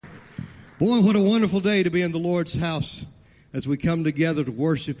Boy, what a wonderful day to be in the Lord's house as we come together to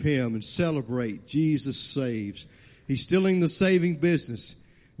worship Him and celebrate Jesus saves. He's still in the saving business.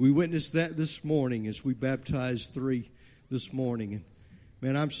 We witnessed that this morning as we baptized 3 this morning. And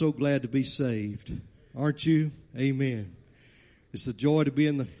man, I'm so glad to be saved. Aren't you? Amen. It's a joy to be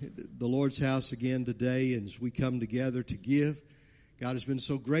in the Lord's house again today, and as we come together to give. God has been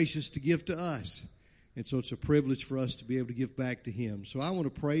so gracious to give to us. And so it's a privilege for us to be able to give back to Him. So I want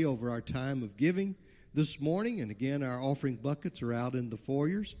to pray over our time of giving this morning. And again, our offering buckets are out in the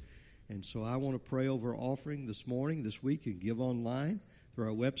foyers. And so I want to pray over our offering this morning, this week. You can give online through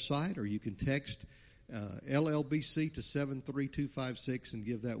our website, or you can text LLBC to 73256 and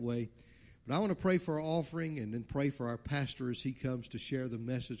give that way. But I want to pray for our offering and then pray for our pastor as he comes to share the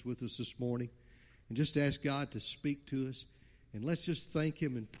message with us this morning. And just ask God to speak to us. And let's just thank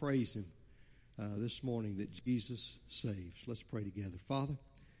Him and praise Him this morning that Jesus saves. Let's pray together. Father,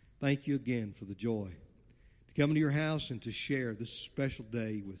 thank you again for the joy to come into your house and to share this special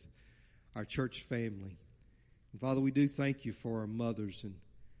day with our church family. And Father, we do thank you for our mothers and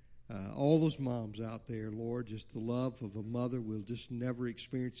all those moms out there, Lord. Just the love of a mother. We'll just never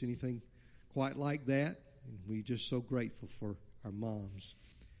experience anything quite like that. And we're just so grateful for our moms.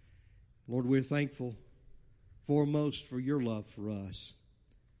 Lord, we're thankful foremost for your love for us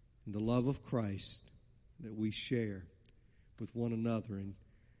and the love of Christ that we share with one another. And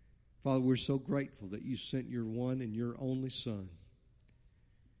Father, we're so grateful that you sent your one and your only Son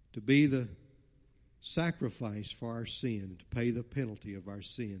to be the sacrifice for our sin, to pay the penalty of our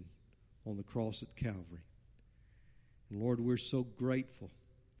sin on the cross at Calvary. And Lord, we're so grateful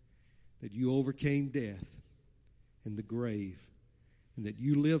that you overcame death and the grave, and that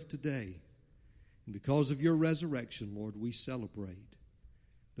you live today. And because of your resurrection, Lord, we celebrate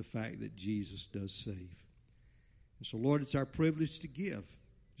the fact that Jesus does save. And so, Lord, it's our privilege to give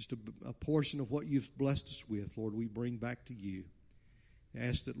just a portion of what you've blessed us with. Lord, we bring back to you. I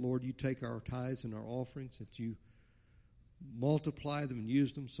ask that, Lord, you take our tithes and our offerings, that you multiply them and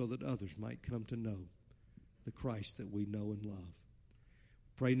use them so that others might come to know the Christ that we know and love.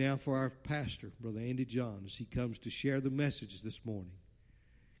 Pray now for our pastor, Brother Andy John, as he comes to share the message this morning.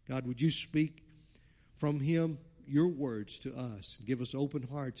 God, would you speak from him your words to us and give us open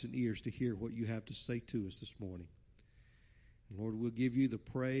hearts and ears to hear what you have to say to us this morning. And Lord, we'll give you the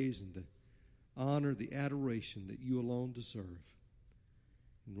praise and the honor, the adoration that you alone deserve.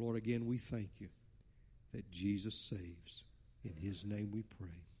 And Lord, again, we thank you that Jesus saves. In his name we pray.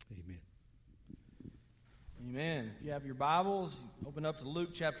 Amen. Amen. If you have your Bibles, open up to Luke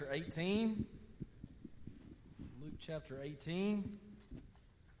chapter 18. Luke chapter 18.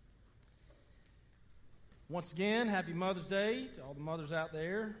 Once again, happy Mother's Day to all the mothers out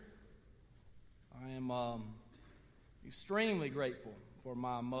there. I am extremely grateful for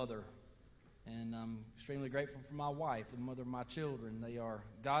my mother, and I'm extremely grateful for my wife, the mother of my children. They are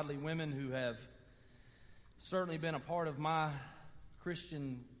godly women who have certainly been a part of my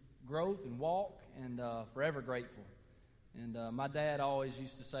Christian growth and walk, and forever grateful. And my dad always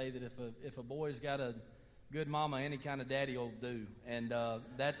used to say that if a boy's got a good mama, any kind of daddy will do. And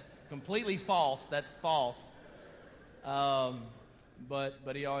that's completely false. That's false.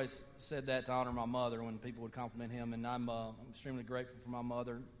 But he always said that to honor my mother when people would compliment him. And I'm extremely grateful for my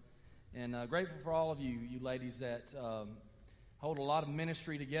mother. And grateful for all of you ladies that hold a lot of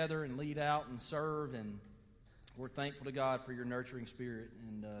ministry together and lead out and serve. And we're thankful to God for your nurturing spirit.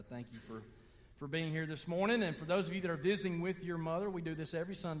 And thank you for being here this morning. And for those of you that are visiting with your mother, we do this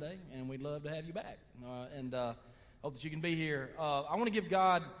every Sunday, and we'd love to have you back. And hope that you can be here. I want to give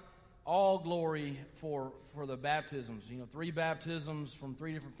God all glory for the baptisms. 3 baptisms from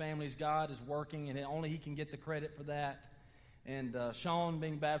 3 different families. God is working, and only He can get the credit for that. And Sean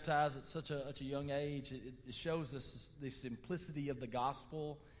being baptized at such a young age, it shows the simplicity of the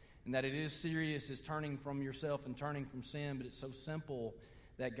gospel, and that it is serious, is turning from yourself and turning from sin, but it's so simple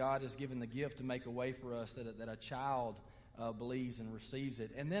that God has given the gift to make a way for us that a child believes and receives it.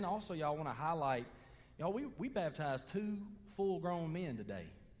 And then also, y'all, want to highlight, we baptized 2 full-grown men today.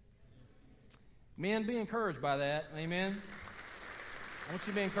 Men, be encouraged by that. Amen? I want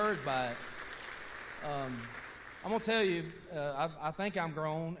you to be encouraged by it. I'm going to tell you, I think I'm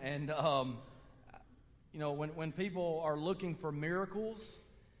grown, and, when people are looking for miracles,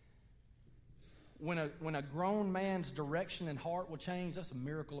 when a grown man's direction and heart will change, that's a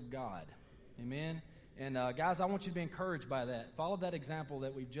miracle of God. Amen? And guys, I want you to be encouraged by that. Follow that example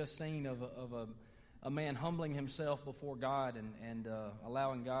that we've just seen of a man humbling himself before God and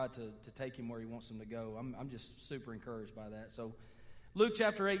allowing God to take him where He wants him to go. I'm just super encouraged by that. So Luke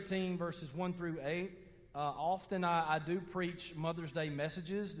chapter 18, verses 1 through 8. Often I do preach Mother's Day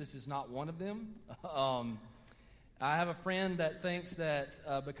messages. This is not one of them. I have a friend that thinks that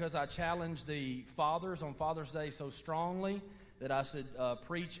because I challenge the fathers on Father's Day so strongly that I should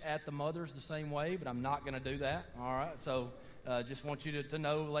preach at the mothers the same way, but I'm not going to do that. All right, so just want you to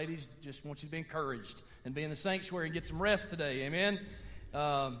know, ladies, just want you to be encouraged and be in the sanctuary and get some rest today. Amen.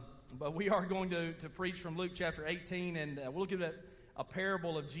 But we are going to preach from Luke chapter 18, and we'll look at a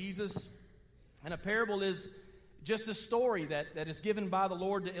parable of Jesus. And a parable is just a story that is given by the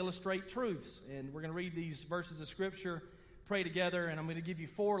Lord to illustrate truths. And we're going to read these verses of Scripture, pray together, and I'm going to give you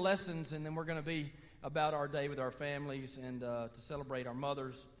 4 lessons, and then we're going to be about our day with our families and to celebrate our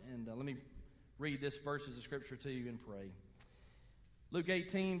mothers. And let me read this verses of Scripture to you and pray. Luke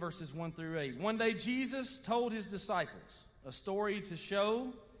 18, verses 1 through 8. One day Jesus told his disciples a story to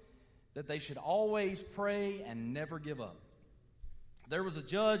show that they should always pray and never give up. There was a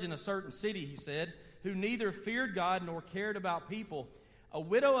judge in a certain city, he said, who neither feared God nor cared about people. A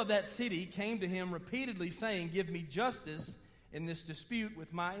widow of that city came to him repeatedly saying, "Give me justice in this dispute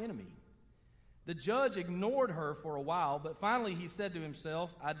with my enemy." The judge ignored her for a while, but finally he said to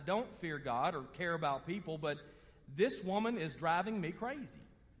himself, "I don't fear God or care about people, but this woman is driving me crazy.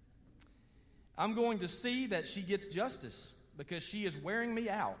 I'm going to see that she gets justice because she is wearing me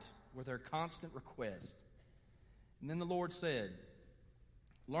out with her constant request." And then the Lord said,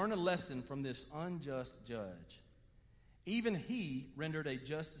 "Learn a lesson from this unjust judge. Even he rendered a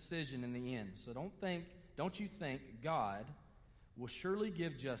just decision in the end. So don't you think God will surely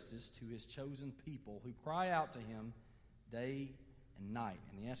give justice to his chosen people who cry out to him day and night?"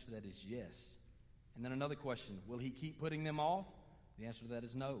 And the answer to that is yes. And then another question, will he keep putting them off? The answer to that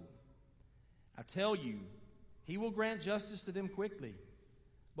is no. I tell you, he will grant justice to them quickly.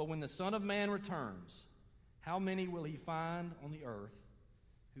 But when the Son of Man returns, how many will he find on the earth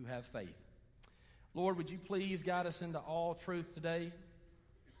who have faith? Lord, would you please guide us into all truth today?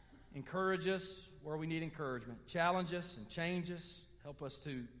 Encourage us where we need encouragement. Challenge us and change us. Help us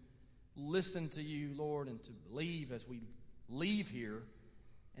to listen to you, Lord, and to believe as we leave here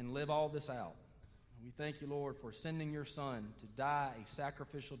and live all this out. We thank you, Lord, for sending your Son to die a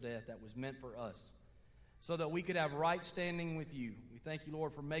sacrificial death that was meant for us so that we could have right standing with you. We thank you,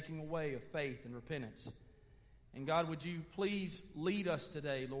 Lord, for making a way of faith and repentance. And God, would you please lead us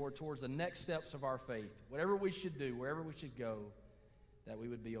today, Lord, towards the next steps of our faith. Whatever we should do, wherever we should go, that we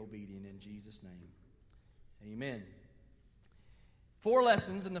would be obedient in Jesus' name. Amen. 4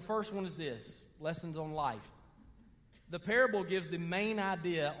 lessons, and the first one is this, lessons on life. The parable gives the main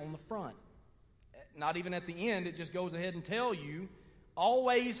idea on the front. Not even at the end, it just goes ahead and tell you,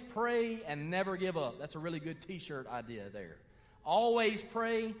 always pray and never give up. That's a really good t-shirt idea there. Always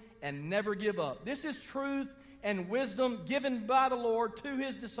pray and never give up. This is truth and wisdom given by the Lord to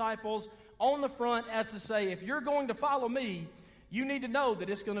his disciples on the front as to say, if you're going to follow me, you need to know that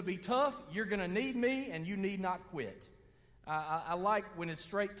it's going to be tough, you're going to need me, and you need not quit. I like when it's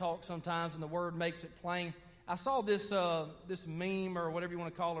straight talk sometimes and the word makes it plain. I saw this meme or whatever you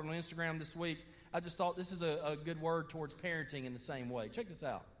want to call it on Instagram this week. I just thought this is a good word towards parenting in the same way. Check this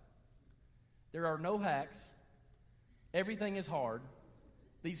out. There are no hacks. Everything is hard.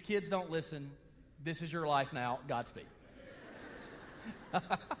 These kids don't listen. This is your life now. Godspeed.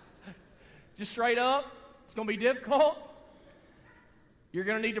 Just straight up, it's going to be difficult. You're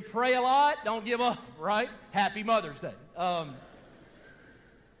going to need to pray a lot. Don't give up, right? Happy Mother's Day.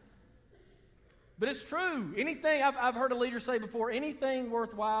 But it's true. Anything, I've heard a leader say before, anything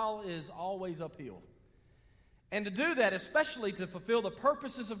worthwhile is always uphill. And to do that, especially to fulfill the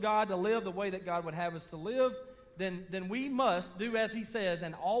purposes of God, to live the way that God would have us to live, then we must do as he says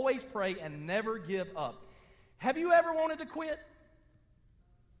and always pray and never give up. Have you ever wanted to quit?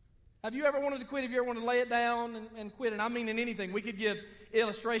 Have you ever wanted to quit? Have you ever wanted to lay it down and quit? And I mean in anything. We could give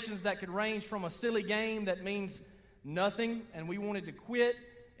illustrations that could range from a silly game that means nothing and we wanted to quit.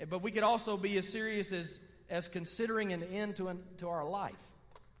 But we could also be as serious as considering an end to our life.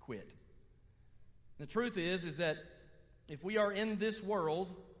 Quit. The truth is that if we are in this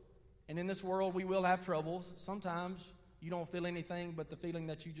world, and in this world we will have troubles, sometimes you don't feel anything but the feeling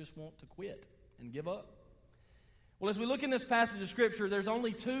that you just want to quit and give up. Well, as we look in this passage of Scripture, there's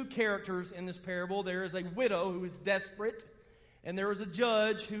only 2 characters in this parable. There is a widow who is desperate, and there is a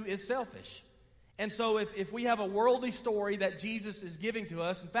judge who is selfish. And so if we have a worldly story that Jesus is giving to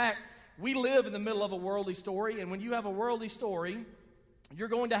us, in fact, we live in the middle of a worldly story, and when you have a worldly story, you're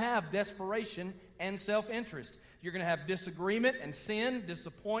going to have desperation and self-interest. You're going to have disagreement and sin,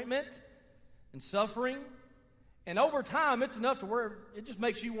 disappointment and suffering. And over time, it's enough to where it just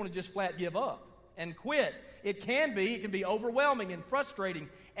makes you want to just flat give up. and quit. It can be overwhelming and frustrating.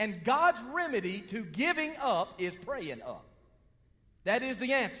 And God's remedy to giving up is praying up. That is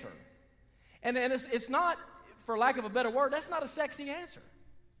the answer. And it's not, for lack of a better word, that's not a sexy answer.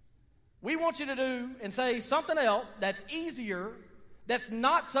 We want you to do and say something else that's easier, that's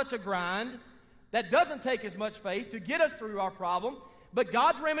not such a grind, that doesn't take as much faith to get us through our problem. But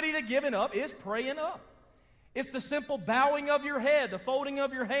God's remedy to giving up is praying up. It's the simple bowing of your head, the folding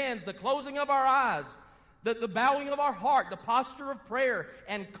of your hands, the closing of our eyes, the bowing of our heart, the posture of prayer,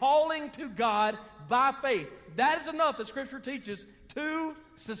 and calling to God by faith. That is enough, the Scripture teaches, to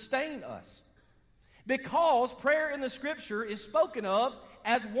sustain us. Because prayer in the Scripture is spoken of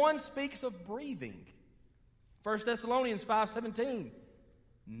as one speaks of breathing. 1 Thessalonians 5:17,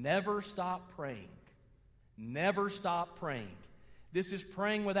 never stop praying. Never stop praying. This is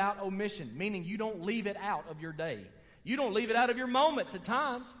praying without omission, meaning you don't leave it out of your day. You don't leave it out of your moments at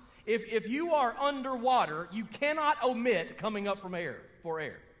times. If you are underwater, you cannot omit coming up for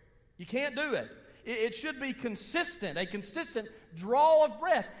air. You can't do it. It should be consistent, a consistent draw of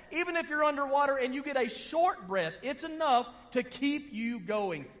breath. Even if you're underwater and you get a short breath, it's enough to keep you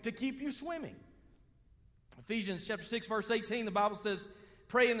going, to keep you swimming. Ephesians chapter 6, verse 18, the Bible says,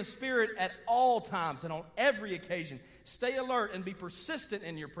 pray in the Spirit at all times and on every occasion. Stay alert and be persistent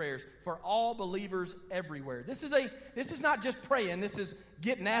in your prayers for all believers everywhere. This is not just praying, this is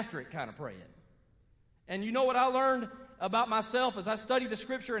getting after it kind of praying. And you know what I learned about myself as I studied the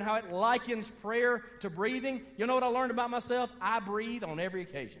Scripture and how it likens prayer to breathing? You know what I learned about myself? I breathe on every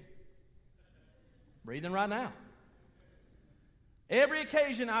occasion. Breathing right now. Every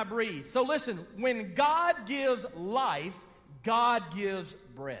occasion I breathe. So listen, when God gives life, God gives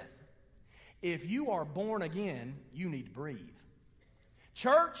breath. If you are born again, you need to breathe.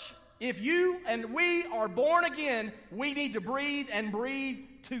 Church, if you and we are born again, we need to breathe and breathe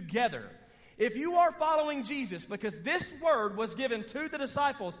together. If you are following Jesus, because this word was given to the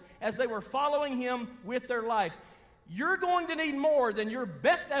disciples as they were following him with their life, you're going to need more than your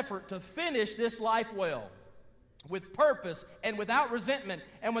best effort to finish this life well, with purpose and without resentment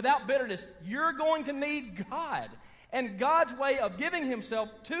and without bitterness. You're going to need God. And God's way of giving himself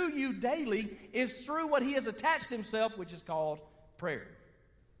to you daily is through what he has attached himself, which is called prayer.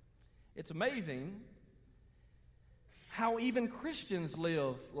 It's amazing how even Christians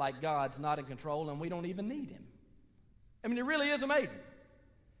live like God's not in control and we don't even need him. I mean, it really is amazing.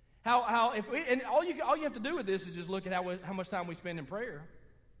 How if we, and all you have to do with this is just look at how much time we spend in prayer.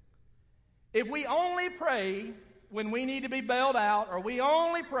 If we only pray when we need to be bailed out, or we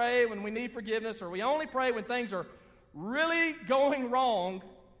only pray when we need forgiveness, or we only pray when things are really going wrong,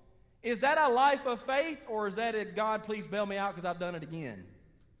 is that a life of faith, or is that a God, please bail me out because I've done it again?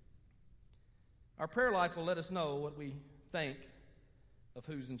 Our prayer life will let us know what we think of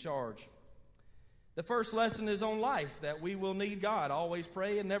who's in charge. The first lesson is on life, that we will need God. Always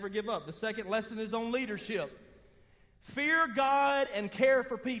pray and never give up. The second lesson is on leadership. Fear God and care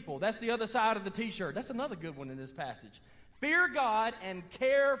for people. That's the other side of the t-shirt. That's another good one in this passage. Fear God and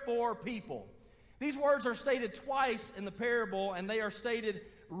care for people. These words are stated twice in the parable, and they are stated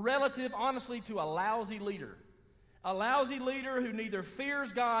relative, honestly, to a lousy leader. A lousy leader who neither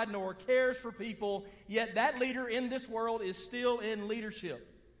fears God nor cares for people, yet that leader in this world is still in leadership.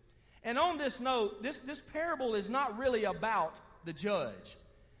 And on this note, this parable is not really about the judge.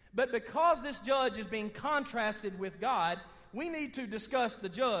 But because this judge is being contrasted with God, we need to discuss the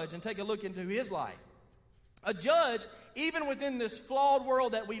judge and take a look into his life. A judge, even within this flawed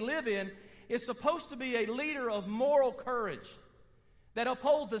world that we live in, is supposed to be a leader of moral courage that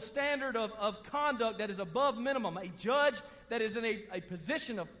upholds a standard of conduct that is above minimum. A judge that is in a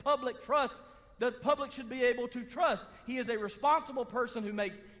position of public trust that the public should be able to trust. He is a responsible person who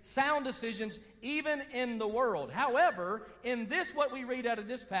makes sound decisions even in the world. However, in this, what we read out of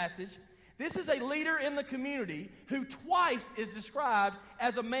this passage, this is a leader in the community who twice is described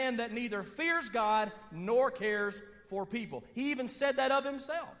as a man that neither fears God nor cares for people. He even said that of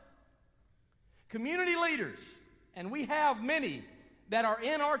himself. Community leaders, and we have many that are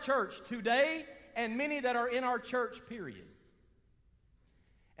in our church today and many that are in our church, period.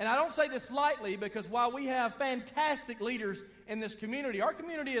 And I don't say this lightly, because while we have fantastic leaders in this community, our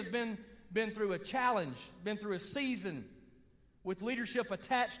community has been through a challenge, been through a season with leadership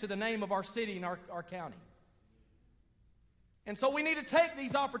attached to the name of our city and our county. And so we need to take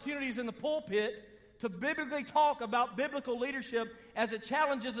these opportunities in the pulpit to biblically talk about biblical leadership as it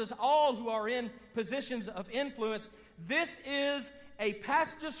challenges us all who are in positions of influence. This is a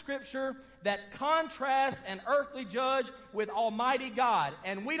passage of Scripture that contrasts an earthly judge with Almighty God.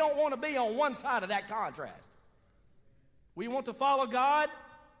 And we don't want to be on one side of that contrast. We want to follow God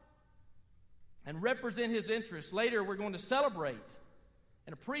and represent His interests. Later, we're going to celebrate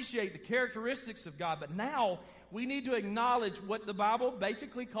and appreciate the characteristics of God. But now, we need to acknowledge what the Bible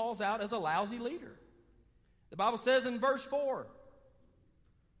basically calls out as a lousy leader. The Bible says in verse 4,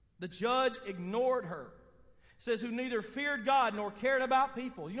 the judge ignored her. It says, who neither feared God nor cared about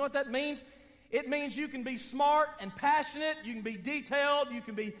people. You know what that means? It means you can be smart and passionate, you can be detailed, you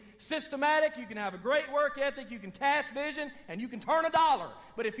can be systematic, you can have a great work ethic, you can cast vision, and you can turn a dollar.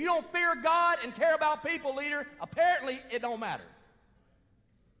 But if you don't fear God and care about people, leader, apparently it don't matter.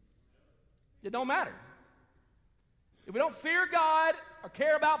 It don't matter. If we don't fear God or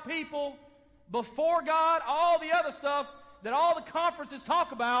care about people before God, all the other stuff that all the conferences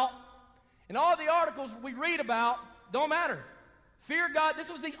talk about and all the articles we read about don't matter. Fear God.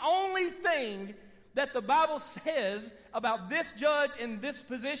 This was the only thing that the Bible says about this judge in this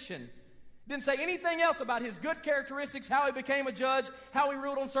position. It didn't say anything else about his good characteristics, how he became a judge, how he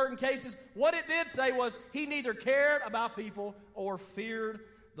ruled on certain cases. What it did say was he neither cared about people or feared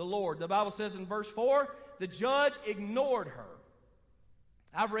the Lord. The Bible says in verse 4, the judge ignored her.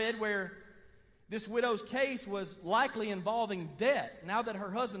 I've read where this widow's case was likely involving debt. Now that her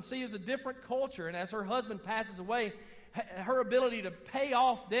husband sees a different culture, and as her husband passes away, her ability to pay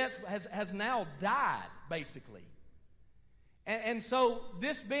off debts has now died, basically. And so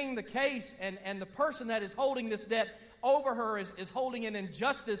this being the case, and the person that is holding this debt over her is holding an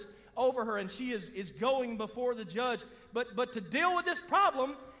injustice over her, and she is going before the judge. But to deal with this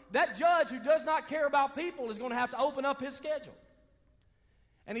problem, that judge who does not care about people is going to have to open up his schedule.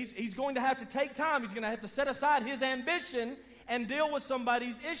 And he's going to have to take time. He's going to have to set aside his ambition and deal with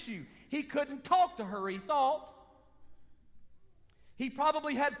somebody's issue. He couldn't talk to her, he thought. He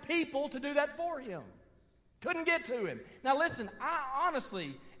probably had people to do that for him. Couldn't get to him. Now listen, I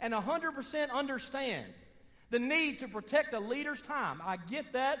honestly and 100% understand the need to protect a leader's time. I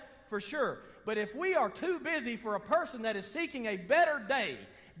get that for sure. But if we are too busy for a person that is seeking a better day,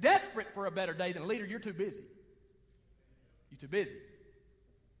 desperate for a better day, then leader, you're too busy. You're too busy.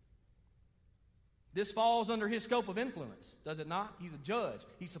 This falls under his scope of influence, does it not? He's a judge.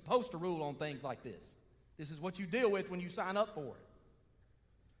 He's supposed to rule on things like this. This is what you deal with when you sign up for it.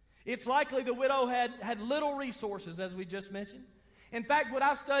 It's likely the widow had little resources, as we just mentioned. In fact, what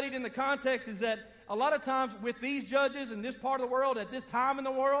I've studied in the context is that a lot of times with these judges in this part of the world, at this time in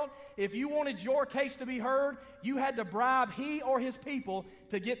the world, if you wanted your case to be heard, you had to bribe he or his people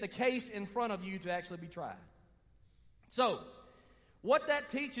to get the case in front of you to actually be tried. So, what that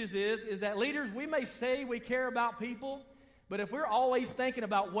teaches is that leaders, we may say we care about people, but if we're always thinking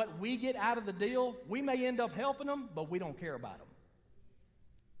about what we get out of the deal, we may end up helping them, but we don't care about them.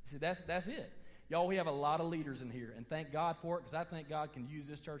 See, that's it. Y'all, we have a lot of leaders in here, and thank God for it, because I think God can use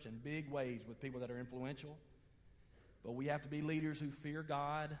this church in big ways with people that are influential. But we have to be leaders who fear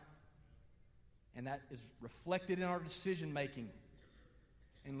God, and that is reflected in our decision-making,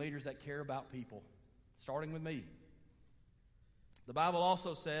 and leaders that care about people, starting with me. The Bible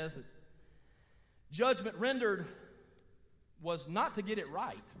also says that judgment rendered was not to get it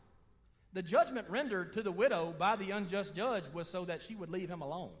right. The judgment rendered to the widow by the unjust judge was so that she would leave him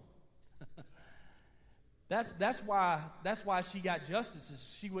alone. That's why she got justice,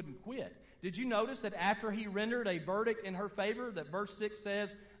 is she wouldn't quit. Did you notice that after he rendered a verdict in her favor, that verse 6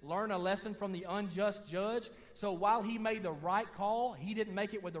 says, learn a lesson from the unjust judge? So while he made the right call, he didn't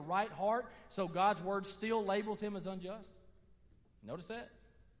make it with the right heart, so God's word still labels him as unjust? Notice that?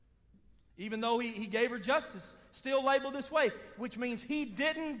 Even though he gave her justice, still labeled this way, which means he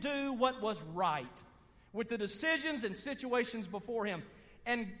didn't do what was right with the decisions and situations before him.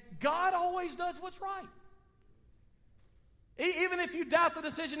 And God always does what's right. Even if you doubt the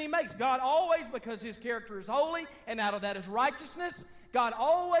decision he makes, God always, because his character is holy and out of that is righteousness, God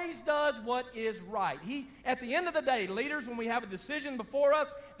always does what is right. At the end of the day, leaders, when we have a decision before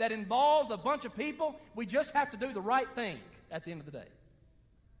us that involves a bunch of people, we just have to do the right thing at the end of the day.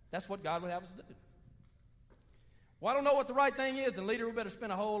 That's what God would have us do. Well, I don't know what the right thing is, and leader, we better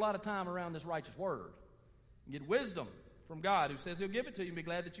spend a whole lot of time around this righteous word and get wisdom from God, who says he'll give it to you and be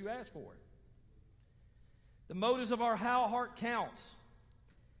glad that you asked for it. The motives of our heart counts.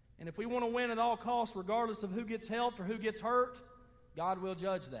 And if we want to win at all costs, regardless of who gets helped or who gets hurt, God will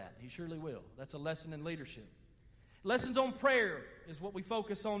judge that. He surely will. That's a lesson in leadership. Lessons on prayer is what we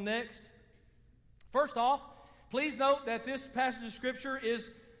focus on next. First off, please note that this passage of Scripture is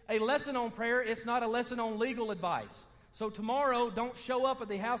a lesson on prayer. It's not a lesson on legal advice. So tomorrow, don't show up at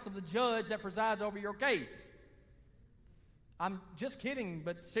the house of the judge that presides over your case. I'm just kidding,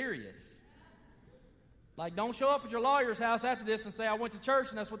 but serious. Like, don't show up at your lawyer's house after this and say, I went to church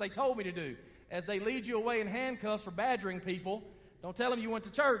and that's what they told me to do. As they lead you away in handcuffs for badgering people, don't tell them you went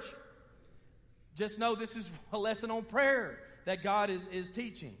to church. just know this is a lesson on prayer that God is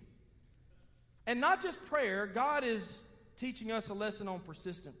teaching. And not just prayer, God is teaching us a lesson on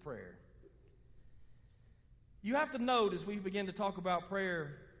persistent prayer. You have to note as we begin to talk about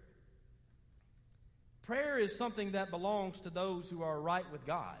prayer, prayer is something that belongs to those who are right with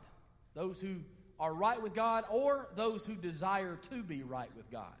God. Those who are right with God, or those who desire to be right with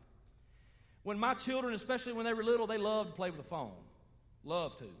God. When my children, especially when they were little, they loved to play with the phone.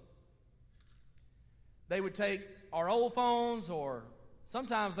 Loved to. They would take our old phones, or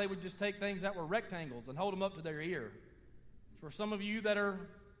sometimes they would just take things that were rectangles and hold them up to their ear. For some of you that are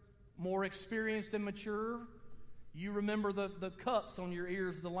more experienced and mature, you remember the cups on your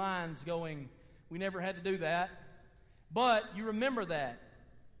ears, the lines going. We never had to do that. But you remember that.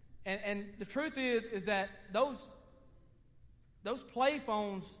 And the truth is that those play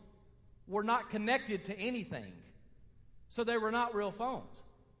phones were not connected to anything. So they were not real phones.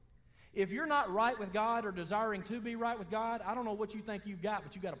 If you're not right with God or desiring to be right with God, I don't know what you think you've got,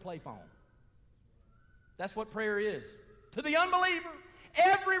 but you've got a play phone. That's what prayer is. To the unbeliever,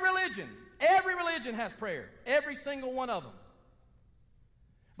 every religion has prayer. Every single one of them.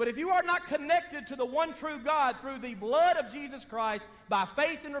 But if you are not connected to the one true God through the blood of Jesus Christ by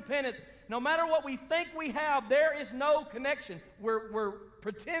faith and repentance, no matter what we think we have, there is no connection. We're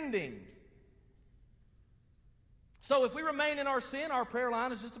pretending. So if we remain in our sin, our prayer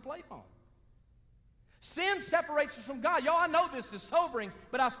line is just a play phone. Sin separates us from God. Y'all, I know this is sobering,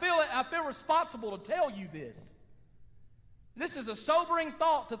 but I feel responsible to tell you this. This is a sobering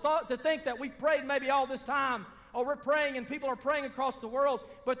thought to think that we've prayed maybe all this time, or we're praying and people are praying across the world,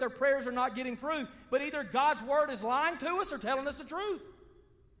 but their prayers are not getting through. But either God's word is lying to us or telling us the truth.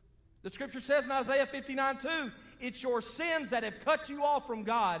 The scripture says in Isaiah 59:2, it's your sins that have cut you off from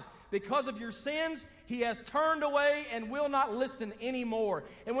God. Because of your sins, He has turned away and will not listen anymore.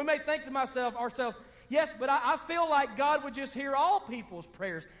 And we may think to ourselves, yes, but I feel like God would just hear all people's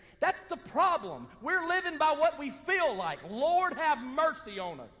prayers. That's the problem. We're living by what we feel like. Lord, have mercy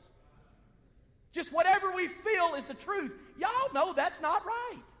on us. Just whatever we feel is the truth. Y'all know that's not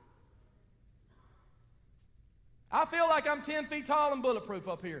right. I feel like I'm 10 feet tall and bulletproof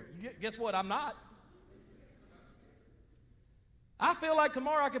up here. Guess what? I'm not. I feel like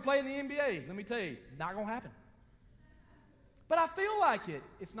tomorrow I could play in the NBA. Let me tell you, not going to happen. But I feel like it.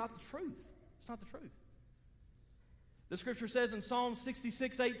 It's not the truth. It's not the truth. The scripture says in Psalm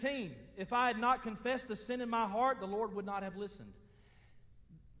 66:18, if I had not confessed the sin in my heart, the Lord would not have listened.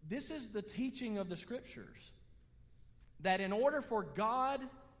 This is the teaching of the scriptures. That in order for God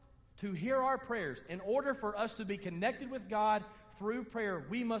to hear our prayers, in order for us to be connected with God through prayer,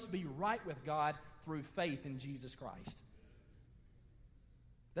 we must be right with God through faith in Jesus Christ.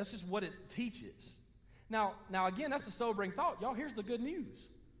 That's just what it teaches. Now again, that's a sobering thought. Y'all, here's the good news.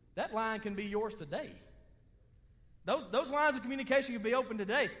 That line can be yours today. Those lines of communication can be open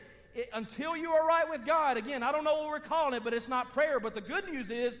today. Until you are right with God, again, I don't know what we're calling it, but it's not prayer. But the good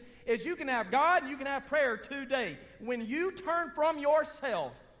news is you can have God and you can have prayer today. When you turn from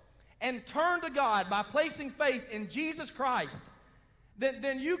yourself and turn to God by placing faith in Jesus Christ,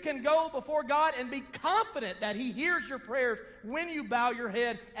 then you can go before God and be confident that He hears your prayers when you bow your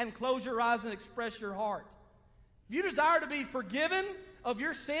head and close your eyes and express your heart. If you desire to be forgiven of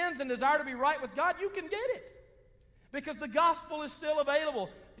your sins and desire to be right with God, you can get it. Because the gospel is still available.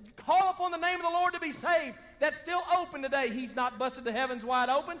 Call upon the name of the Lord to be saved. That's still open today. He's not busted the heavens wide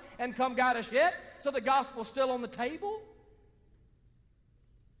open and come guide us yet. So the gospel's still on the table.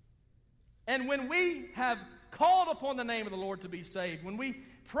 And when we have called upon the name of the Lord to be saved, when we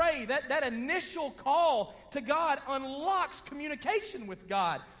pray, that initial call to God unlocks communication with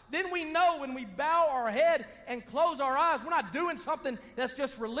God. Then we know when we bow our head and close our eyes, we're not doing something that's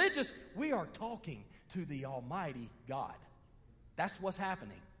just religious. We are talking to the Almighty God. That's what's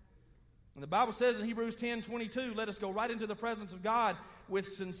happening. And the Bible says in Hebrews 10:22, let us go right into the presence of God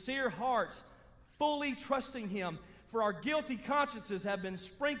with sincere hearts, fully trusting Him, for our guilty consciences have been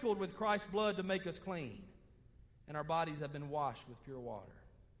sprinkled with Christ's blood to make us clean, and our bodies have been washed with pure water.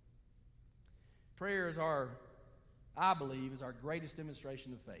 Prayer is I believe, is our greatest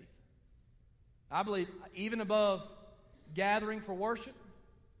demonstration of faith. I believe even above gathering for worship,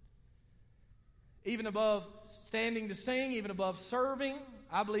 even above standing to sing, even above serving,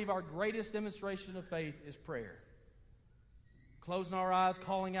 I believe our greatest demonstration of faith is prayer. Closing our eyes,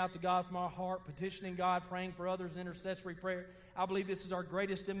 calling out to God from our heart, petitioning God, praying for others, intercessory prayer. I believe this is our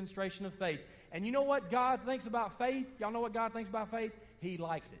greatest demonstration of faith. And you know what God thinks about faith? Y'all know what God thinks about faith? He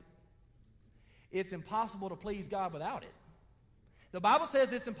likes it. It's impossible to please God without it. The Bible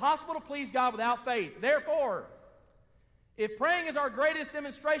says it's impossible to please God without faith. Therefore, If praying is our greatest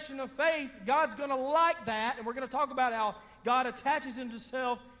demonstration of faith, God's going to like that, and we're going to talk about how God attaches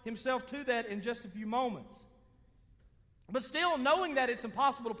himself to that in just a few moments. But still, knowing that it's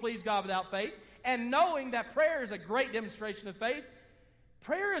impossible to please God without faith, and knowing that prayer is a great demonstration of faith,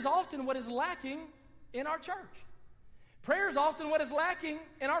 prayer is often what is lacking in our church. Prayer is often what is lacking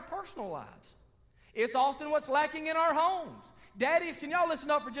in our personal lives. It's often what's lacking in our homes. Daddies, can y'all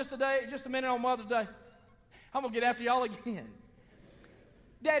listen up for just a minute on Mother's Day? I'm going to get after y'all again.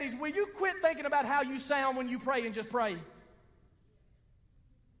 Daddies, will you quit thinking about how you sound when you pray and just pray?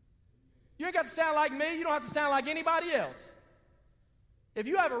 You ain't got to sound like me. You don't have to sound like anybody else. If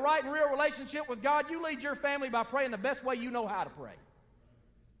you have a right and real relationship with God, you lead your family by praying the best way you know how to pray.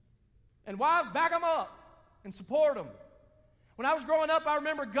 And wives, back them up and support them. When I was growing up, I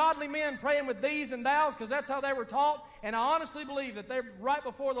remember godly men praying with these and thous because that's how they were taught. And I honestly believe that they're right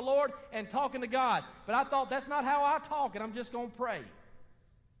before the Lord and talking to God. But I thought, that's not how I talk, and I'm just going to pray.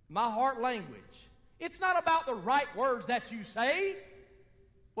 My heart language. It's not about the right words that you say.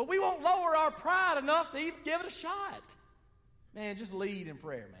 Well, we won't lower our pride enough to even give it a shot. Man, just lead in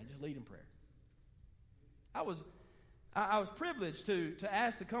prayer, man. Just lead in prayer. I was privileged to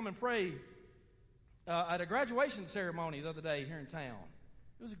ask to come and pray at a graduation ceremony the other day here in town.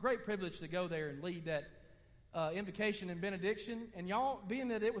 It was a great privilege to go there and lead that invocation and benediction. And y'all, being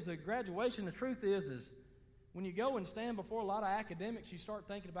that it was a graduation, the truth is when you go and stand before a lot of academics, you start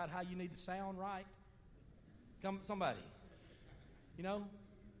thinking about how you need to sound right. Somebody, you know?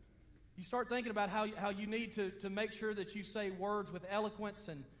 You start thinking about how you need to make sure that you say words with eloquence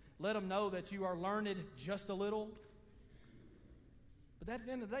and let them know that you are learned just a little. But at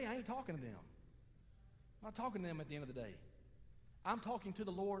the end of the day, I ain't talking to them. I'm not talking to them at the end of the day. I'm talking to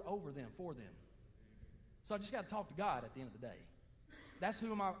the Lord over them, for them. So I just got to talk to God at the end of the day. That's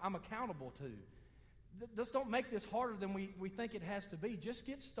who I'm accountable to. Just don't make this harder than we think it has to be. Just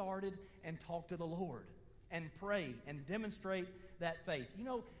get started and talk to the Lord and pray and demonstrate that faith. You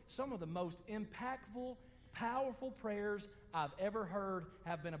know, some of the most impactful, powerful prayers I've ever heard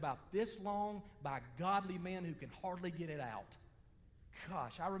have been about this long by godly men who can hardly get it out.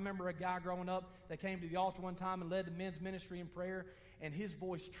 Gosh, I remember a guy growing up that came to the altar one time and led the men's ministry in prayer, and his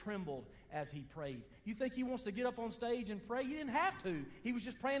voice trembled as he prayed. You think he wants to get up on stage and pray? He didn't have to. He was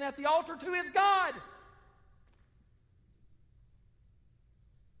just praying at the altar to his God.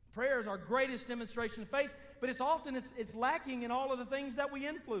 Prayer is our greatest demonstration of faith, but it's often lacking in all of the things that we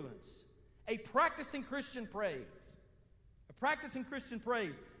influence. A practicing Christian praise. A practicing Christian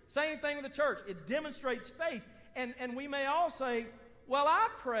praise. Same thing with the church. It demonstrates faith. And we may all say, well, I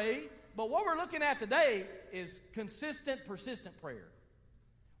pray, but what we're looking at today is consistent, persistent prayer.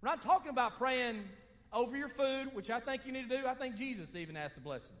 We're not talking about praying over your food, which I think you need to do. I think Jesus even asked the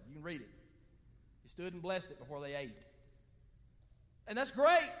blessing. You can read it. He stood and blessed it before they ate. And that's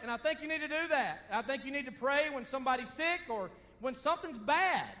great, and I think you need to do that. I think you need to pray when somebody's sick or when something's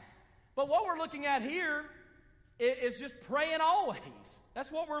bad. But what we're looking at here is just praying always.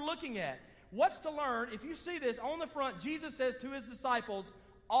 That's what we're looking at. What's to learn? If you see this on the front, Jesus says to his disciples,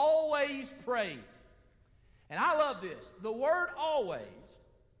 always pray. And I love this. The word always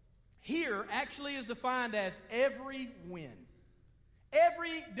here actually is defined as every when.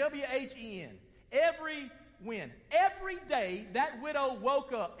 Every W-H-E-N. Every when. Every day that widow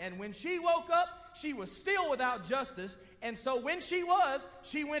woke up, and when she woke up, she was still without justice, and so when she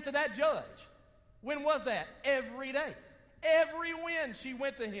went to that judge. When was that? Every day. Every when she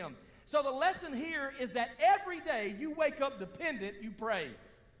went to him. So the lesson here is that every day you wake up dependent, you pray.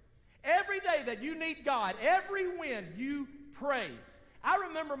 Every day that you need God, every when you pray. I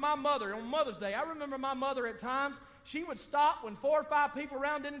remember my mother, on Mother's Day, at times, she would stop when 4 or 5 people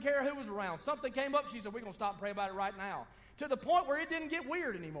around, didn't care who was around. Something came up, she said, we're going to stop and pray about it right now. To the point where it didn't get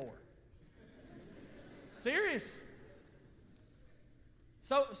weird anymore. Serious.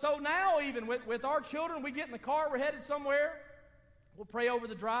 So now even with our children, we get in the car, we're headed somewhere, we'll pray over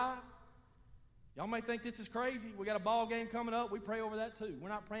the drive. Y'all may think this is crazy. We got a ball game coming up. We pray over that too. We're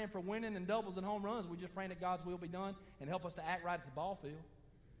not praying for winning and doubles and home runs. We're just praying that God's will be done and help us to act right at the ball field.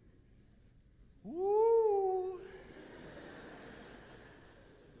 Woo!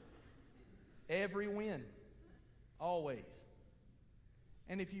 Every win. Always.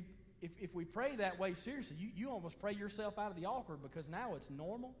 And if we pray that way seriously, you almost pray yourself out of the altar because now it's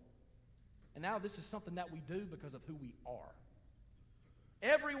normal. And now this is something that we do because of who we are.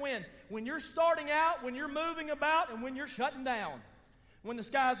 Every win. When you're starting out, when you're moving about, and when you're shutting down. When the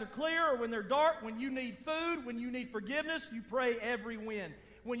skies are clear or when they're dark, when you need food, when you need forgiveness, you pray every win.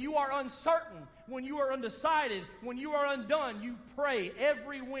 when you are uncertain, when you are undecided, when you are undone, you pray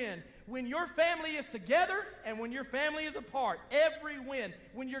every win. When your family is together and when your family is apart, every win.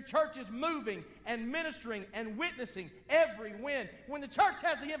 When your church is moving and ministering and witnessing, every win. When the church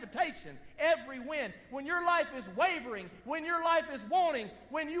has the invitation, every win. When your life is wavering, when your life is wanting,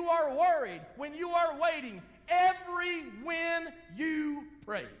 when you are worried, when you are waiting, every win you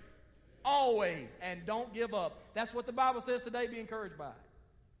pray. Always. And don't give up. That's what the Bible says today. Be encouraged by it.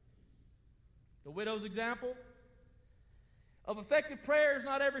 The widow's example of effective prayer is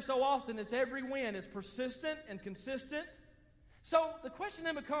not every so often. It's every win. It's persistent and consistent. So the question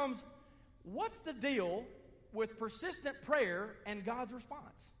then becomes, what's the deal with persistent prayer and God's response?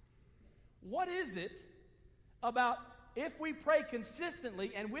 What is it about if we pray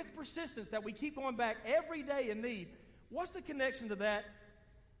consistently and with persistence that we keep going back every day in need? What's the connection to that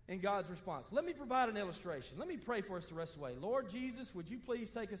in God's response? Let me provide an illustration. Let me pray for us the rest of the way. Lord Jesus, would you please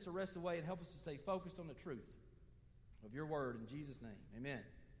take us the rest of the way and help us to stay focused on the truth of your word in Jesus' name. Amen.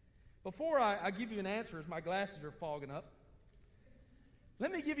 Before I give you an answer, as my glasses are fogging up,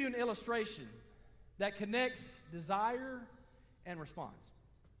 let me give you an illustration that connects desire and response.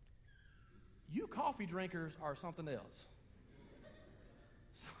 You coffee drinkers are something else.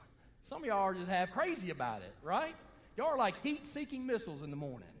 Some of y'all are just half crazy about it, right? Y'all are like heat-seeking missiles in the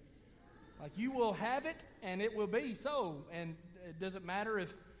morning. Like you will have it, and it will be so. And it doesn't matter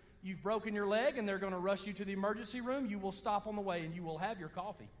if you've broken your leg and they're going to rush you to the emergency room, you will stop on the way and you will have your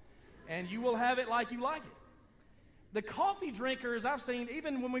coffee. And you will have it like you like it. The coffee drinkers I've seen,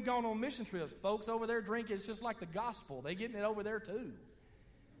 even when we've gone on mission trips, folks over there drink it's just like the gospel. They're getting it over there too.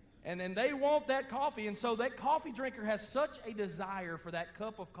 And then they want that coffee. And so that coffee drinker has such a desire for that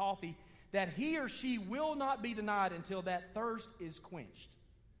cup of coffee that he or she will not be denied until that thirst is quenched.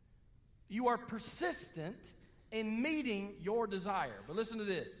 You are persistent in meeting your desire. But listen to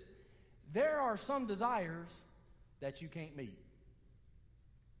this. There are some desires that you can't meet.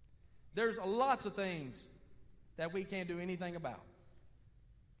 There's lots of things that we can't do anything about.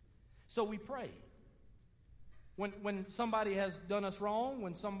 So we pray. When somebody has done us wrong,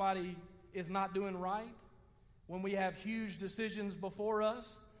 when somebody is not doing right, when we have huge decisions before us,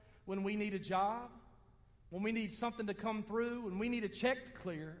 when we need a job, when we need something to come through, when we need a check to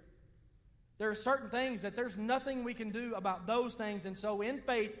clear, there are certain things that there's nothing we can do about those things. And so in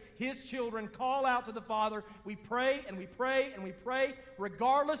faith, His children call out to the Father. We pray and we pray and we pray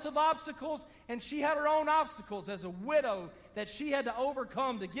regardless of obstacles. And she had her own obstacles as a widow that she had to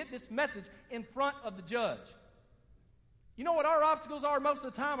overcome to get this message in front of the judge. You know what our obstacles are most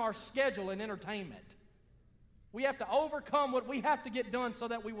of the time? Our schedule and entertainment. We have to overcome what we have to get done so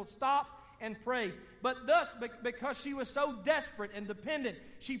that we will stop and pray. But thus, because she was so desperate and dependent,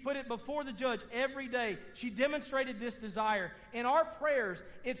 she put it before the judge every day. She demonstrated this desire. In our prayers,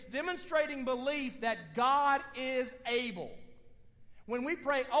 it's demonstrating belief that God is able. When we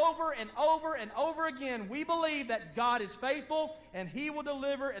pray over and over and over again, we believe that God is faithful and He will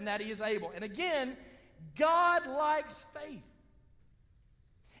deliver and that He is able. And again, God likes faith.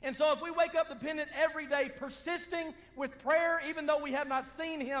 And so if we wake up dependent every day, persisting with prayer, even though we have not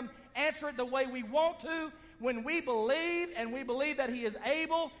seen Him answer it the way we want to, when we believe and we believe that He is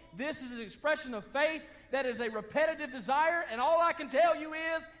able, this is an expression of faith that is a repetitive desire, and all I can tell you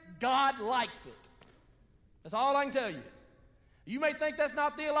is God likes it. That's all I can tell you. You may think that's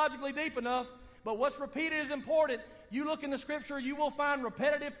not theologically deep enough, but what's repeated is important. You look in the Scripture, you will find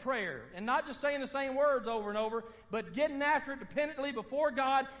repetitive prayer. And not just saying the same words over and over, but getting after it dependently before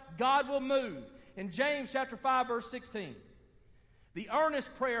God, God will move. In James chapter 5, verse 16, the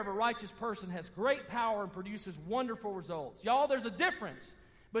earnest prayer of a righteous person has great power and produces wonderful results. Y'all, there's a difference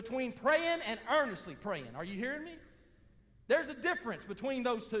between praying and earnestly praying. Are you hearing me? There's a difference between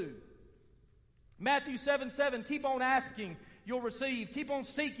those two. Matthew 7:7, keep on asking, you'll receive. Keep on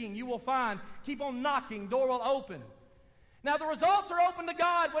seeking, you will find. Keep on knocking, door will open. Now, the results are open to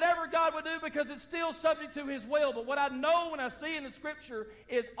God, whatever God would do, because it's still subject to His will. But what I know when I see in the Scripture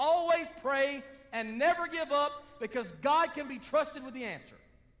is always pray and never give up, because God can be trusted with the answer.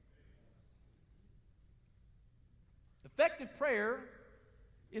 Effective prayer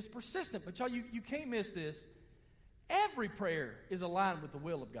is persistent, but y'all, you can't miss this. Every prayer is aligned with the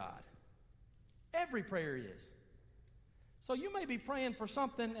will of God. Every prayer is. So you may be praying for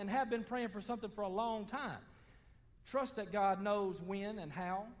something and have been praying for something for a long time. Trust that God knows when and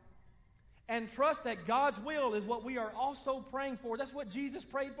how. And trust that God's will is what we are also praying for. That's what Jesus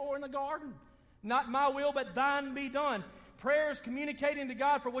prayed for in the garden. Not my will, but thine be done. Prayer is communicating to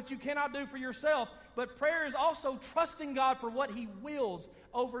God for what you cannot do for yourself. But prayer is also trusting God for what He wills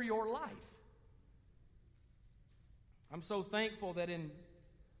over your life. I'm so thankful that in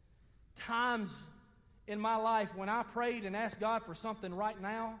times in my life when I prayed and asked God for something right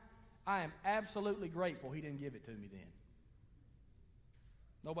now, I am absolutely grateful He didn't give it to me then.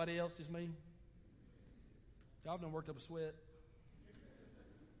 Nobody else, just me? Y'all done worked up a sweat.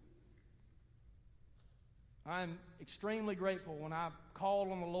 I'm extremely grateful when I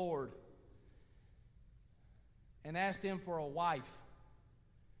called on the Lord and asked Him for a wife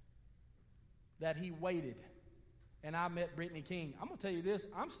that He waited, and I met Brittany King. I'm going to tell you this,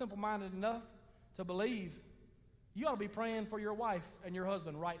 I'm simple-minded enough to believe you ought to be praying for your wife and your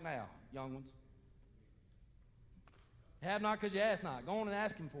husband right now, young ones. Have not because you ask not. Go on and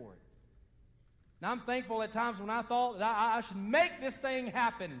ask Him for it. Now, I'm thankful at times when I thought that I should make this thing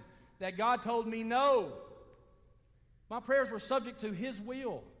happen, that God told me no. My prayers were subject to His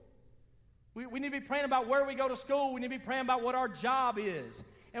will. We need to be praying about where we go to school. We need to be praying about what our job is.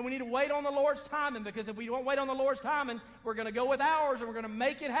 And we need to wait on the Lord's timing, because if we don't wait on the Lord's timing, we're going to go with ours and we're going to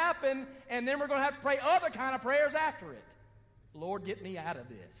make it happen, and then we're going to have to pray other kind of prayers after it. Lord, get me out of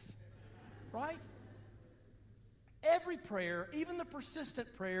this. Right? Every prayer, even the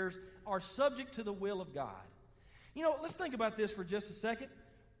persistent prayers, are subject to the will of God. You know, let's think about this for just a second.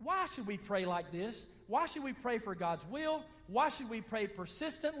 Why should we pray like this? Why should we pray for God's will? Why should we pray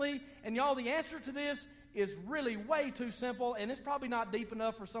persistently? And y'all, the answer to this is really way too simple, and it's probably not deep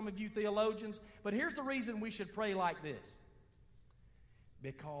enough for some of you theologians, but here's the reason we should pray like this.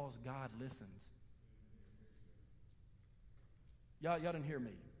 Because God listens. Y'all didn't hear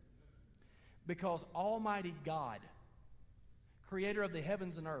me. Because Almighty God, creator of the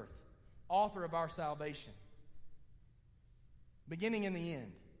heavens and earth, author of our salvation, beginning and the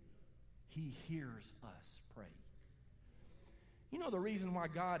end, He hears us pray. You know the reason why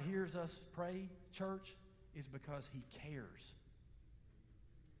God hears us pray, church, is because He cares.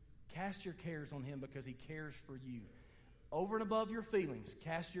 Cast your cares on Him because He cares for you. Over and above your feelings,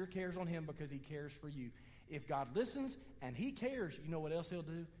 cast your cares on Him because He cares for you. If God listens and He cares, you know what else He'll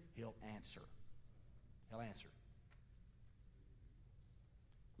do? He'll answer. He'll answer.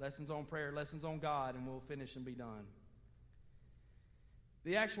 Lessons on prayer, lessons on God, and we'll finish and be done.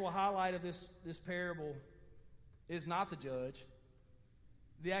 The actual highlight of this parable is not the judge.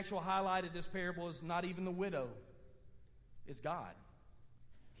 The actual highlight of this parable is not even the widow. It's God.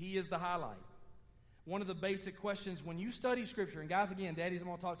 He is the highlight. One of the basic questions when you study Scripture, and guys, again, daddies, I'm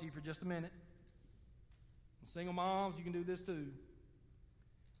going to talk to you for just a minute. Single moms, you can do this too.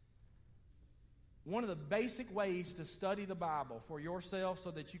 One of the basic ways to study the Bible for yourself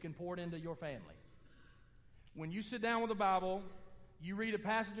so that you can pour it into your family. When you sit down with the Bible, you read a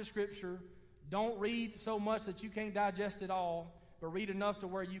passage of Scripture, don't read so much that you can't digest it all, but read enough to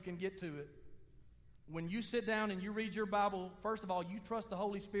where you can get to it. When you sit down and you read your Bible, first of all, you trust the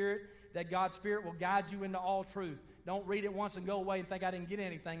Holy Spirit, that God's Spirit will guide you into all truth. Don't read it once and go away and think I didn't get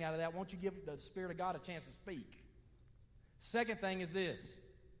anything out of that. Won't you give the Spirit of God a chance to speak? Second thing is this.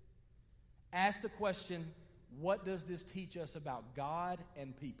 Ask the question, what does this teach us about God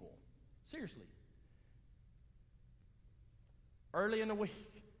and people? Seriously. Early in the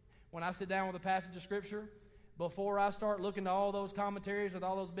week, when I sit down with a passage of Scripture, before I start looking at all those commentaries with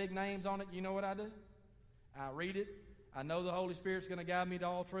all those big names on it, you know what I do? I read it. I know the Holy Spirit's going to guide me to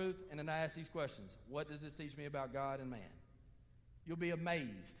all truth, and then I ask these questions. What does this teach me about God and man? You'll be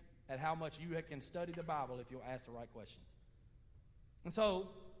amazed at how much you can study the Bible if you'll ask the right questions. And so,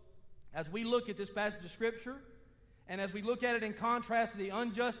 as we look at this passage of Scripture, and as we look at it in contrast to the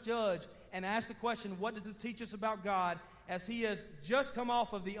unjust judge, and ask the question, what does this teach us about God, as he has just come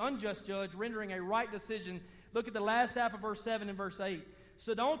off of the unjust judge rendering a right decision, look at the last half of verse 7 and verse 8.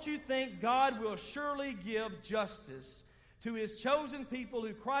 So don't you think God will surely give justice to His chosen people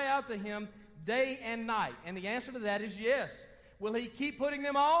who cry out to Him day and night? And the answer to that is yes. Will He keep putting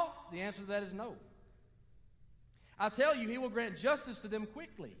them off? The answer to that is no. I'll tell you, He will grant justice to them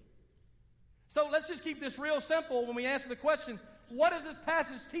quickly. So let's just keep this real simple when we answer the question, what does this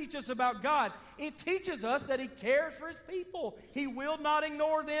passage teach us about God? It teaches us that He cares for His people. He will not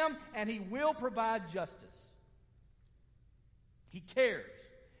ignore them, and He will provide justice. He cares.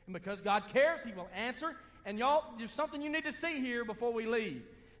 And because God cares, He will answer. And y'all, there's something you need to see here before we leave.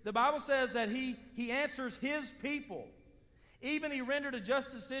 The Bible says that He answers His people. Even He rendered a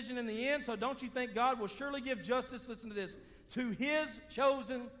just decision in the end, so don't you think God will surely give justice, listen to this, to His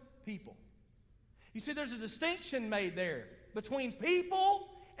chosen people. You see, there's a distinction made there between people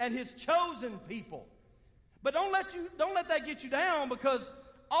and His chosen people. But don't let that get you down, because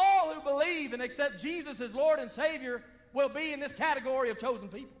all who believe and accept Jesus as Lord and Savior will be in this category of chosen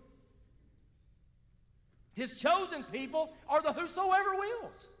people. His chosen people are the whosoever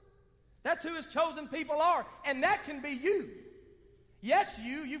wills. That's who His chosen people are. And that can be you. Yes,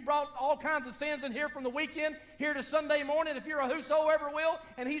 you've brought all kinds of sins in here from the weekend, here to Sunday morning. If you're a whosoever will,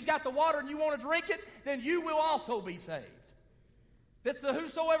 and he's got the water and you want to drink it, then you will also be saved. That's the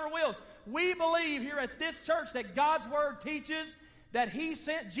whosoever wills. We believe here at this church that God's Word teaches that he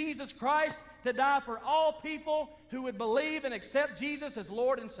sent Jesus Christ to die for all people who would believe and accept Jesus as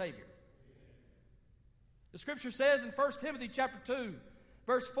Lord and Savior. The Scripture says in 1 Timothy chapter 2,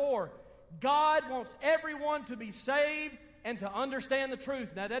 verse 4, God wants everyone to be saved and to understand the truth.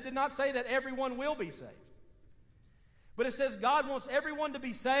 Now, that did not say that everyone will be saved. But it says God wants everyone to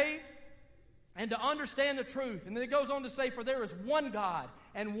be saved and to understand the truth. And then it goes on to say, for there is one God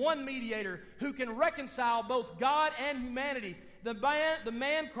and one mediator who can reconcile both God and humanity, the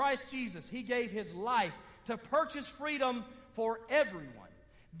man Christ Jesus. He gave his life to purchase freedom for everyone.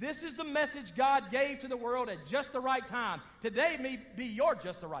 This is the message God gave to the world at just the right time. Today may be your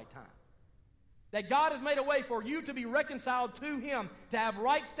just the right time. That God has made a way for you to be reconciled to him, to have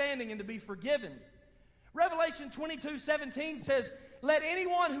right standing and to be forgiven. Revelation 22:17 says, let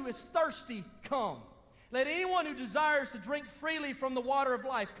anyone who is thirsty come. Let anyone who desires to drink freely from the water of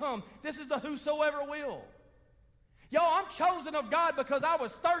life come. This is the whosoever will. I'm chosen of God because I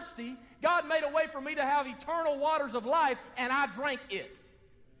was thirsty. God made a way for me to have eternal waters of life, and I drank it.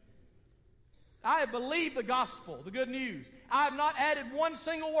 I have believed the gospel, the good news. I have not added one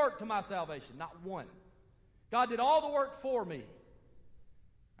single work to my salvation, not one. God did all the work for me.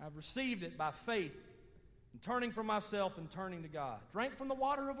 I've received it by faith and turning from myself and turning to God. Drank from the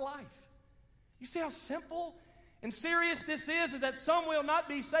water of life. You see how simple and serious this is that some will not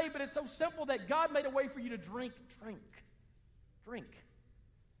be saved, but it's so simple that God made a way for you to drink.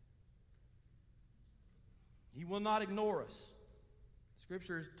 He will not ignore us.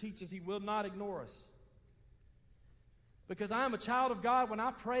 Scripture teaches he will not ignore us. Because I am a child of God, when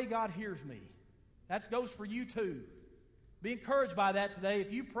I pray, God hears me. That goes for you too. Be encouraged by that today.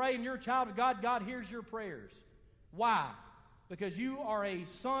 If you pray and you're a child of God, God hears your prayers. Why? Because you are a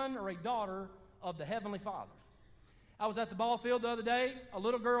son or a daughter of the Heavenly Father. I was at the ball field the other day. A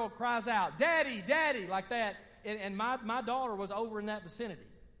little girl cries out, Daddy, Daddy, like that. And my daughter was over in that vicinity.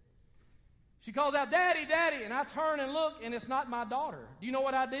 She calls out, Daddy, Daddy. And I turn and look, and it's not my daughter. Do you know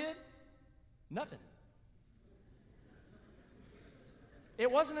what I did? Nothing.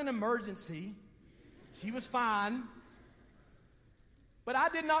 It wasn't an emergency. She was fine. But I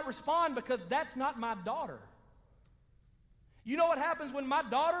did not respond because that's not my daughter. You know what happens when my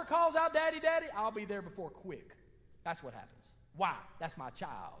daughter calls out, Daddy, Daddy? I'll be there before quick. That's what happens. Why? That's my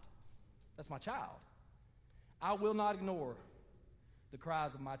child. That's my child. I will not ignore the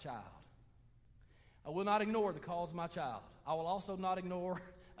cries of my child. I will not ignore the calls of my child. I will also not ignore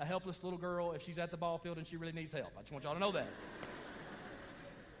a helpless little girl if she's at the ball field and she really needs help. I just want y'all to know that.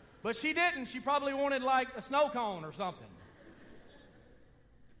 But she didn't. She probably wanted like a snow cone or something.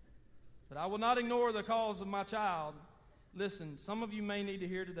 But I will not ignore the calls of my child. Listen, some of you may need to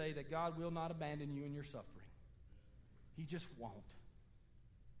hear today that God will not abandon you in your suffering. He just won't.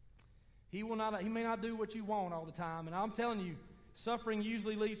 He may not do what you want all the time. And I'm telling you, suffering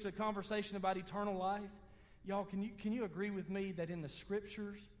usually leads to a conversation about eternal life. Y'all, can you agree with me that in the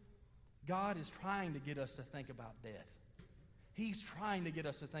Scriptures, God is trying to get us to think about death? He's trying to get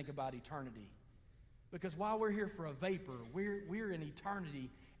us to think about eternity. Because while we're here for a vapor, we're in eternity,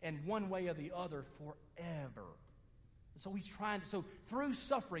 and one way or the other forever. So he's trying to, so through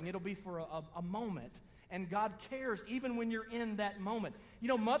suffering, it'll be for a moment. And God cares even when you're in that moment. You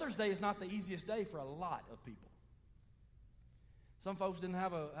know, Mother's Day is not the easiest day for a lot of people. Some folks didn't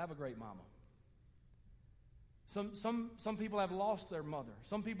have a great mama. Some people have lost their mother.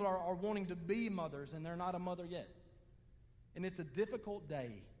 Some people are wanting to be mothers and they're not a mother yet. And it's a difficult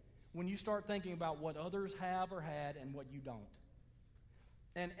day when you start thinking about what others have or had and what you don't.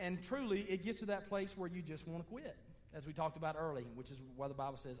 And truly, it gets to that place where you just want to quit, as we talked about early, which is why the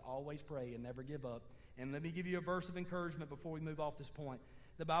Bible says, always pray and never give up. And let me give you a verse of encouragement before we move off this point.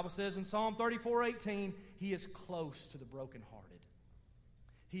 The Bible says in Psalm 34:18, He is close to the brokenhearted.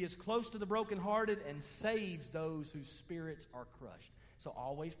 He is close to the brokenhearted and saves those whose spirits are crushed. So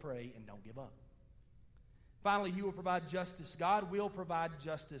always pray and don't give up. Finally, He will provide justice. God will provide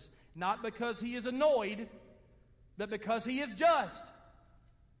justice, not because He is annoyed, but because He is just.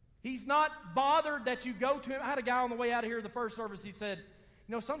 He's not bothered that you go to Him. I had a guy on the way out of here the first service. He said,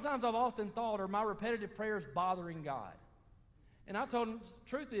 you know, sometimes I've often thought, are my repetitive prayers bothering God? And I told him,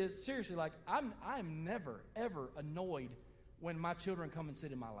 truth is, seriously, like, I'm never, ever annoyed when my children come and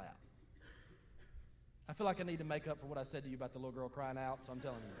sit in my lap. I feel like I need to make up for what I said to you about the little girl crying out, so I'm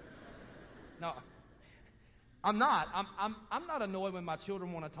telling you. No, I'm not. I'm not annoyed when my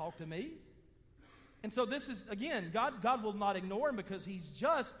children want to talk to me. And so this is, again, God will not ignore him because he's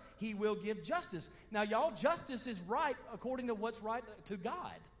just. He will give justice. Now, y'all, justice is right according to what's right to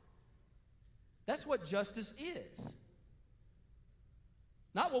God. That's what justice is.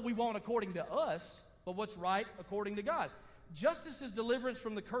 Not what we want according to us, but what's right according to God. Justice is deliverance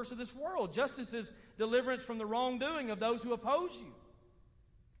from the curse of this world. Justice is deliverance from the wrongdoing of those who oppose you.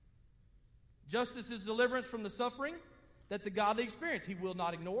 Justice is deliverance from the suffering that the godly experience. He will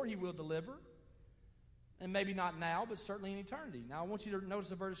not ignore, he will deliver. And maybe not now, but certainly in eternity. Now I want you to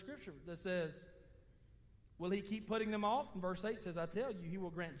notice a verse of Scripture that says, will he keep putting them off? And verse 8 says, I tell you, he will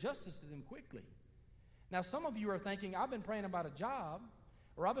grant justice to them quickly. Now some of you are thinking, I've been praying about a job,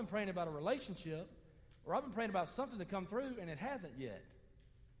 or I've been praying about a relationship, or I've been praying about something to come through, and it hasn't yet.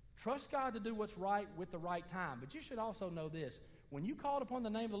 Trust God to do what's right with the right time. But you should also know this. When you called upon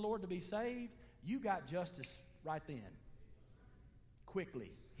the name of the Lord to be saved, you got justice right then. Quickly.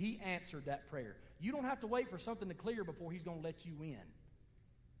 He answered that prayer. You don't have to wait for something to clear before he's going to let you in.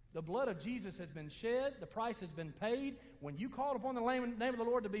 The blood of Jesus has been shed. The price has been paid. When you called upon the name of the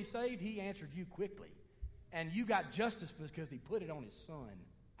Lord to be saved, he answered you quickly. And you got justice because he put it on his Son.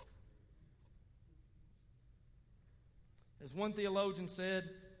 As one theologian said,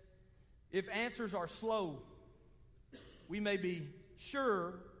 if answers are slow, we may be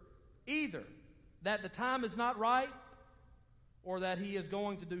sure either that the time is not right or that he is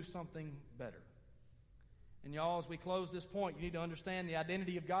going to do something better. And y'all, as we close this point, you need to understand the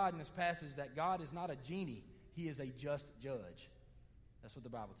identity of God in this passage, that God is not a genie. He is a just judge. That's what the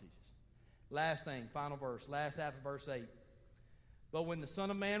Bible teaches. Last thing, final verse, last half of verse 8. But when the Son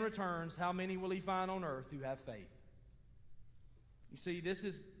of Man returns, how many will he find on earth who have faith? You see, this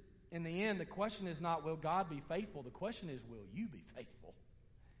is, in the end, the question is not, will God be faithful? The question is, will you be faithful?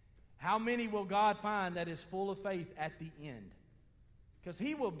 How many will God find that is full of faith at the end? Because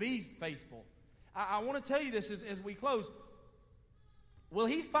he will be faithful. I want to tell you this as we close. Will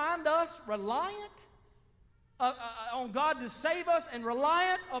he find us reliant on God to save us and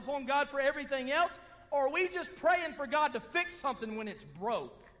reliant upon God for everything else? Or are we just praying for God to fix something when it's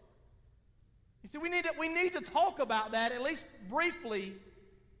broke? You see, we need to talk about that, at least briefly.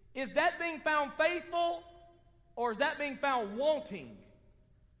 Is that being found faithful, or is that being found wanting?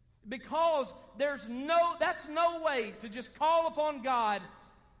 Because that's no way to just call upon God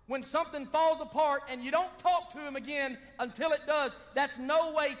when something falls apart and you don't talk to him again until it does. That's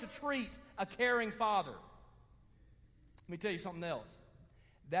no way to treat a caring father. Let me tell you something else.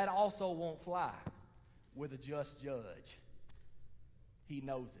 That also won't fly with a just judge. He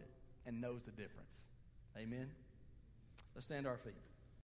knows it and knows the difference. Amen? Let's stand to our feet.